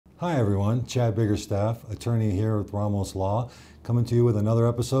Hi everyone, Chad Biggerstaff, attorney here with Ramos Law, coming to you with another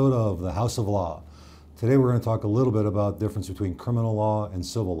episode of the House of Law. Today we're going to talk a little bit about the difference between criminal law and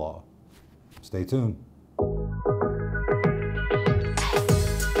civil law. Stay tuned.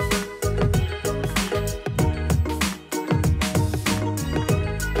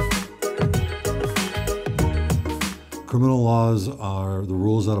 Criminal laws are the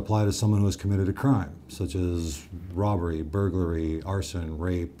rules that apply to someone who has committed a crime, such as robbery, burglary, arson,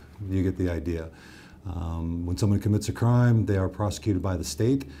 rape. You get the idea. When someone commits a crime, they are prosecuted by the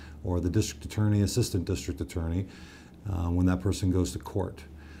state or the district attorney, assistant district attorney, when that person goes to court.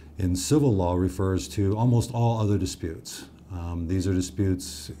 In civil law refers to almost all other disputes. These are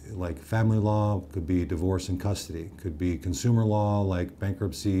disputes like family law, could be divorce and custody, could be consumer law like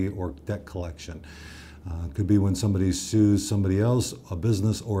bankruptcy or debt collection. Could be when somebody sues somebody else, a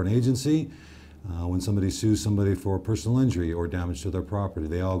business or an agency, when somebody sues somebody for personal injury or damage to their property.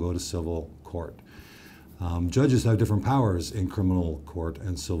 They all go to civil court. Judges have different powers in criminal court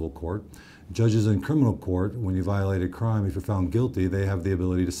and civil court. Judges in criminal court, when you violate a crime, if you're found guilty, they have the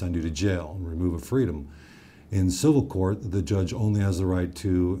ability to send you to jail and remove of freedom. In civil court, the judge only has the right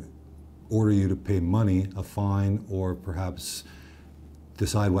to order you to pay money, a fine, or perhaps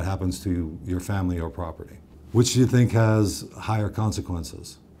decide what happens to your family or property. Which do you think has higher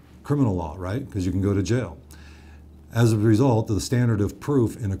consequences? Criminal law, right? Because you can go to jail. As a result, the standard of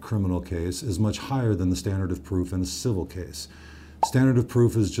proof in a criminal case is much higher than the standard of proof in a civil case. Standard of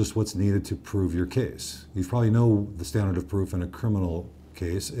proof is just what's needed to prove your case. You probably know the standard of proof in a criminal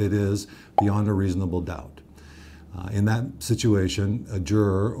case. It is beyond a reasonable doubt. In that situation, a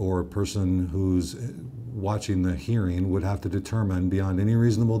juror or a person who's watching the hearing would have to determine beyond any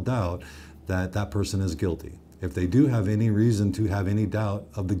reasonable doubt that that person is guilty. If they do have any reason to have any doubt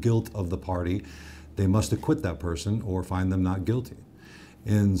of the guilt of the party, they must acquit that person or find them not guilty.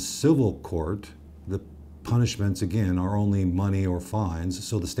 In civil court, the punishments, again, are only money or fines,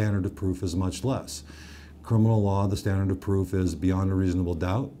 so the standard of proof is much less. Criminal law, the standard of proof is beyond a reasonable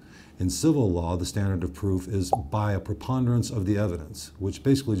doubt. In civil law, the standard of proof is by a preponderance of the evidence, which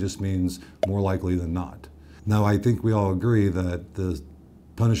basically just means more likely than not. Now, I think we all agree that the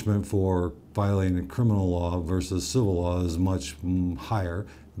punishment for violating criminal law versus civil law is much higher,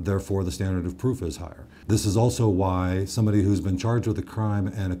 therefore the standard of proof is higher. This is also why somebody who's been charged with a crime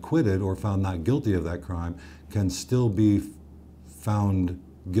and acquitted or found not guilty of that crime can still be found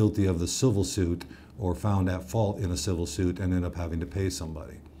guilty of the civil suit or found at fault in a civil suit and end up having to pay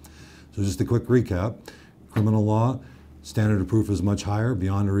somebody. So just a quick recap, criminal law, standard of proof is much higher,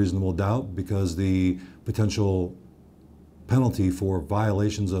 beyond a reasonable doubt, because the potential penalty for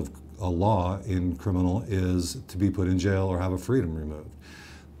violations of a law in criminal is to be put in jail or have a freedom removed.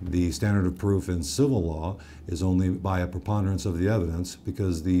 The standard of proof in civil law is only by a preponderance of the evidence,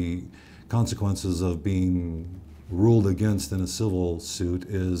 because the consequences of being ruled against in a civil suit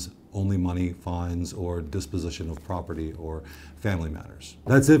is only money, fines, or disposition of property or family matters.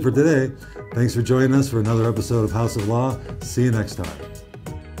 That's it for today. Thanks for joining us for another episode of House of Law. See you next time.